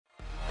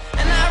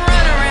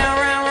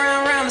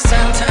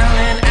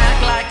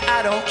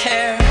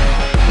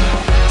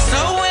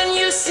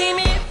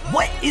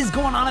What is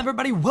going on,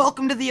 everybody?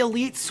 Welcome to the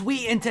Elite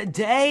Suite, and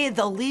today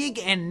the League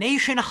and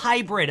Nation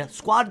Hybrid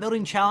Squad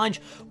Building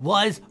Challenge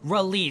was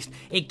released.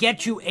 It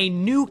gets you a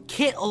new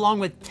kit along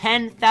with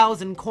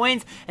 10,000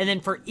 coins, and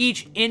then for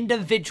each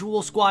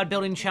individual squad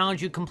building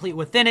challenge you complete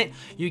within it,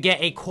 you get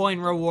a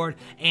coin reward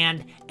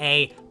and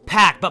a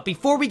pack. But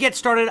before we get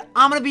started,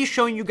 I'm going to be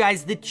showing you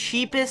guys the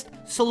cheapest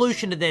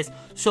solution to this,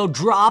 so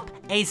drop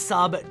a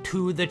sub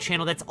to the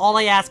channel. That's all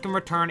I ask in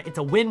return. It's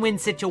a win-win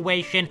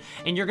situation,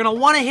 and you're going to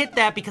want to hit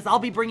that because I'll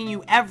be bringing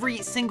you every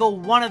single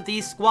one of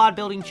these squad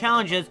building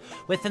challenges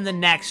within the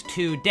next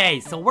 2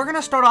 days. So we're going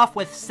to start off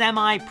with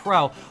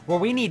semi-pro, where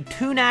we need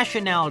 2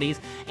 nationalities,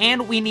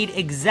 and we need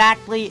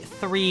exactly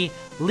 3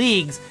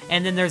 leagues,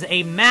 and then there's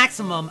a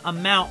maximum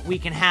amount we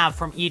can have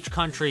from each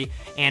country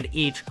and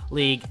each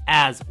league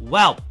as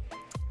well.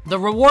 The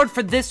reward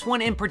for this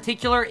one in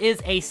particular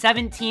is a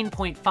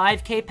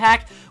 17.5k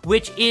pack,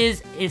 which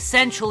is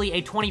essentially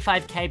a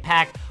 25k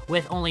pack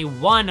with only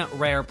 1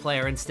 rare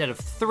player instead of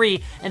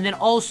 3, and then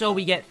also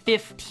we get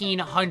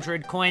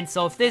 1,500 coins.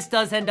 So if this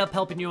does end up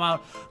helping you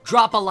out,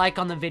 drop a like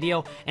on the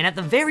video, and at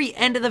the very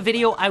end of the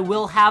video, I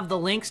will have the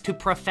links to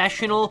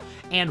professional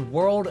and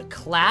world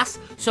class.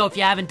 So if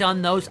you haven't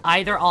done those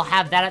either, I'll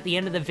have that at the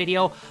end of the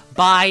video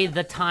by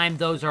the time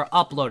those are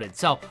uploaded.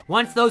 So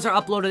once those are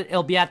uploaded,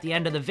 it'll be at the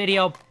end of the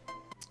video.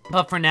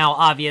 But for now,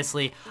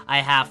 obviously, I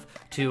have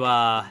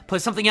to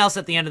put something else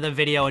at the end of the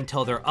video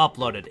until they're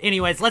uploaded.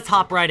 Anyways, let's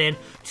hop right in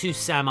to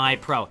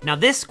semi-pro. Now,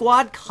 this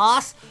squad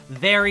costs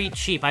very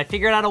cheap. I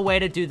figured out a way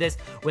to do this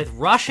with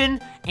Russian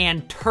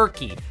and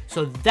Turkey.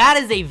 So that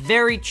is a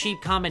very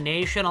cheap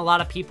combination. A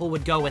lot of people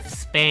would go with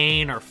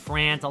Spain or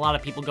France. A lot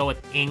of people go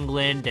with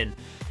England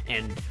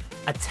and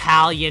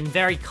Italian,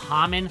 very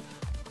common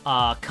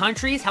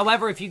countries.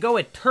 However, if you go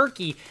with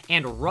Turkey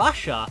and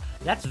Russia,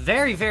 that's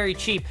very, very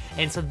cheap.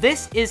 And so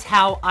this is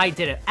how I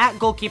did it. At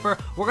goalkeeper,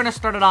 we're going to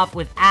start it off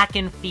with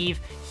Akinfeev.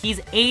 He's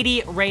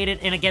 80 rated,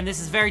 and again, this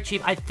is very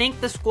cheap. I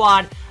think the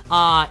squad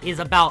is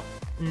about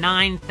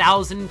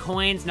 9,000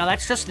 coins. Now,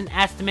 that's just an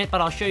estimate, but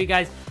I'll show you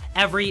guys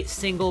every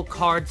single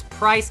card's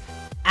price.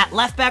 At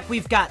left back,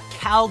 we've got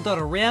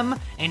Calderim,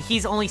 and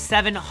he's only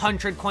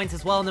 700 coins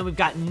as well. And then we've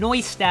got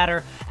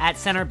Neustadt at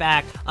center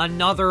back,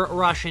 another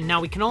Russian.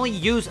 Now, we can only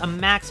use a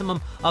maximum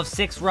of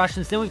 6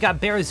 Russians. Then we've got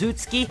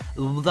Berezutski,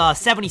 the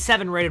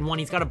 77 rated one.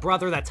 He's got a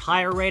brother that's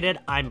higher rated.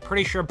 I'm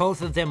pretty sure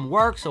both of them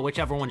work, so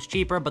whichever one's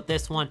cheaper. But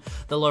this one,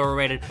 the lower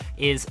rated,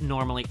 is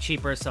normally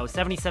cheaper. So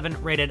 77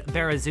 rated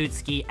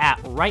Berezutski at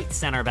right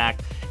center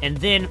back. And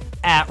then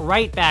at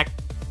right back,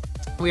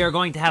 we are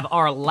going to have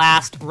our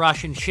last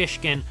Russian,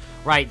 Shishkin,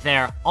 right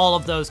there. All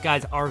of those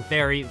guys are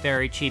very,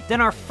 very cheap. Then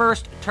our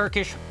first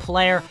Turkish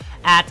player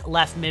at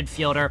left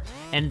midfielder.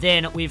 And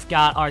then we've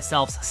got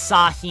ourselves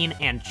Sahin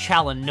and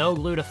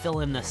Çalhanoğlu to fill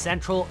in the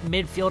central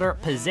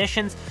midfielder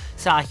positions.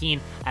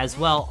 Sahin as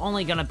well,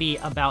 only going to be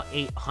about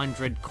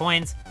 800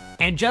 coins.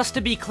 And just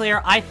to be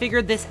clear, I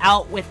figured this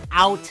out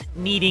without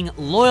needing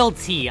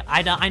loyalty.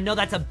 I know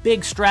that's a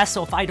big stress,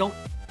 so if I don't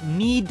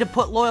need to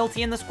put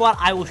loyalty in the squad,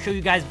 I will show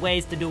you guys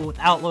ways to do it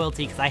without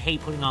loyalty because I hate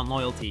putting on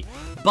loyalty.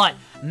 But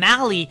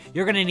Mali,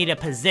 you're going to need a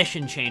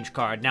position change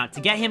card. Now,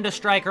 to get him to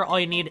striker, all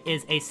you need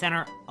is a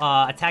center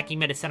attacking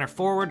mid to center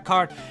forward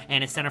card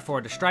and a center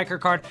forward to striker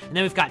card. And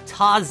then we've got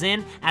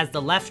Tazin as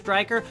the left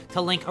striker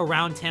to link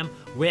around him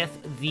with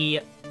the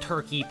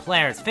Turkey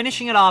players.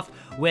 Finishing it off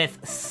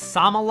with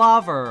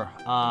Samalov or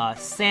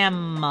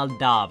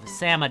Samadov.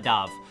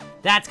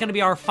 That's going to be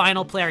our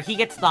final player. He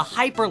gets the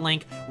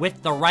hyperlink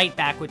with the right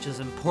back, which is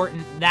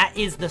important. That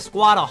is the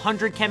squad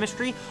 100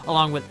 chemistry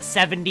along with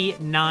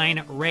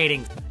 79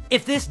 ratings.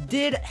 If this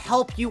did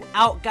help you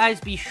out,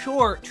 guys, be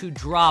sure to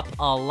drop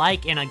a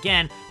like. And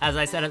again, as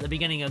I said at the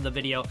beginning of the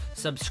video,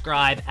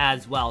 subscribe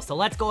as well. So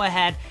let's go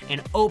ahead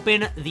and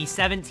open the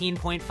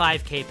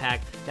 17.5k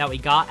pack that we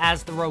got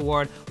as the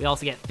reward. We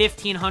also get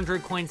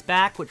 1,500 coins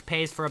back, which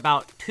pays for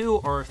about 2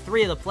 or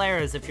 3 of the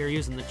players if you're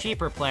using the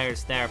cheaper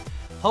players there.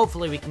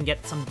 Hopefully we can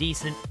get some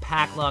decent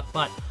pack luck,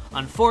 but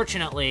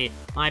unfortunately,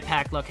 my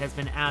pack luck has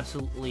been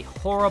absolutely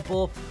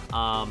horrible.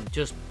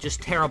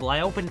 Just terrible.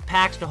 I opened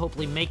packs to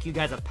hopefully make you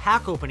guys a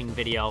pack opening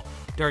video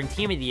during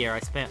Team of the Year.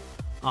 I spent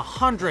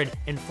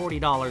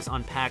 $140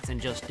 on packs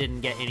and just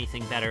didn't get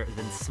anything better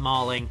than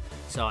Smalling,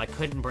 so I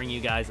couldn't bring you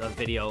guys a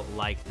video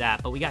like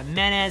that. But we got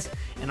Menez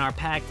in our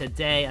pack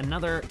today,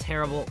 another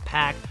terrible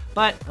pack,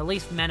 but at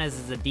least Menez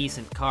is a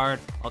decent card.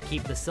 I'll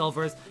keep the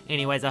silvers.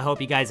 Anyways, I hope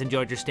you guys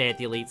enjoyed your stay at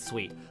the Elite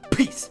Suite.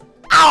 Peace.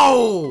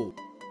 Ow!